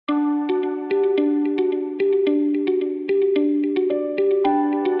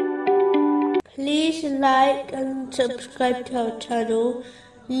like and subscribe to our channel.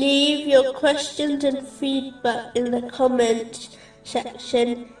 Leave your questions and feedback in the comments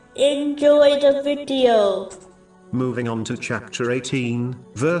section. Enjoy the video. Moving on to chapter 18,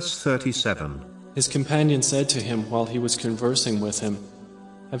 verse 37. His companion said to him while he was conversing with him,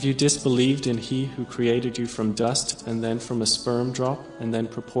 "Have you disbelieved in He who created you from dust and then from a sperm drop and then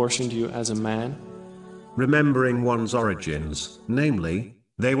proportioned you as a man?" Remembering one's origins, namely,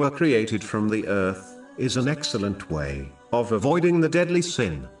 they were created from the earth, is an excellent way of avoiding the deadly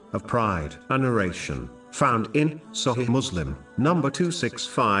sin of pride. A narration found in Sahih Muslim, number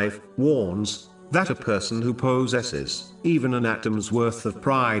 265, warns that a person who possesses even an atom's worth of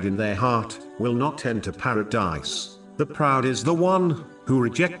pride in their heart will not enter paradise. The proud is the one who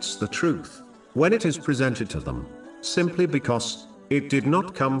rejects the truth when it is presented to them, simply because it did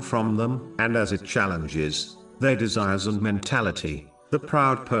not come from them, and as it challenges their desires and mentality. The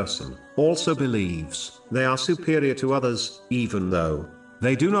proud person also believes they are superior to others, even though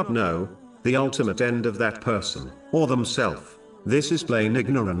they do not know the ultimate end of that person or themselves. This is plain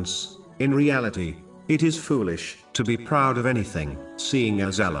ignorance. In reality, it is foolish to be proud of anything, seeing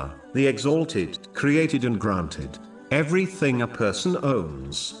as Allah, the Exalted, created and granted everything a person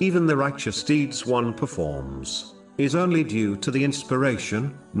owns. Even the righteous deeds one performs is only due to the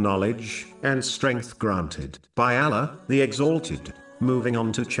inspiration, knowledge, and strength granted by Allah, the Exalted. Moving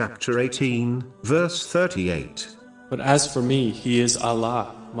on to chapter 18, verse 38. But as for me, He is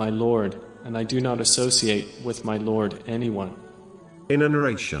Allah, my Lord, and I do not associate with my Lord anyone. In a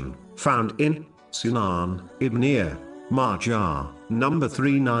narration found in Sunan Ibn Majah, number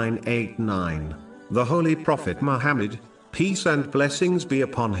 3989, the Holy Prophet Muhammad, peace and blessings be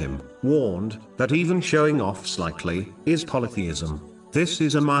upon him, warned that even showing off slightly is polytheism. This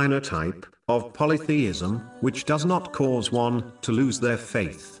is a minor type of polytheism which does not cause one to lose their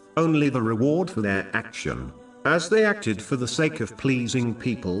faith, only the reward for their action, as they acted for the sake of pleasing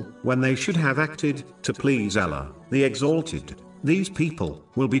people when they should have acted to please Allah, the Exalted. These people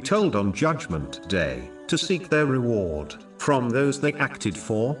will be told on Judgment Day to seek their reward from those they acted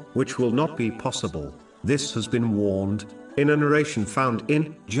for, which will not be possible. This has been warned in a narration found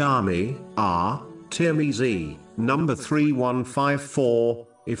in Jami Tirmizi, number 3154.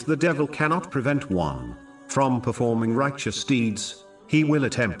 If the devil cannot prevent one from performing righteous deeds, he will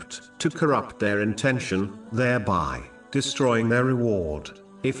attempt to corrupt their intention, thereby destroying their reward.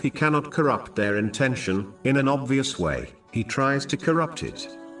 If he cannot corrupt their intention in an obvious way, he tries to corrupt it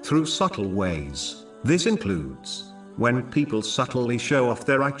through subtle ways. This includes when people subtly show off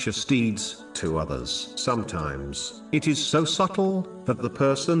their righteous deeds to others. Sometimes it is so subtle that the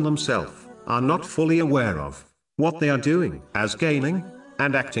person themselves are not fully aware of what they are doing, as gaining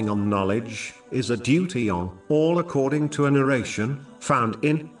and acting on knowledge is a duty on all, according to a narration found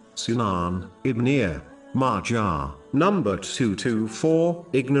in Sunan Ibn Majah, number 224.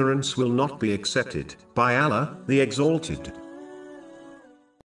 Ignorance will not be accepted by Allah, the Exalted.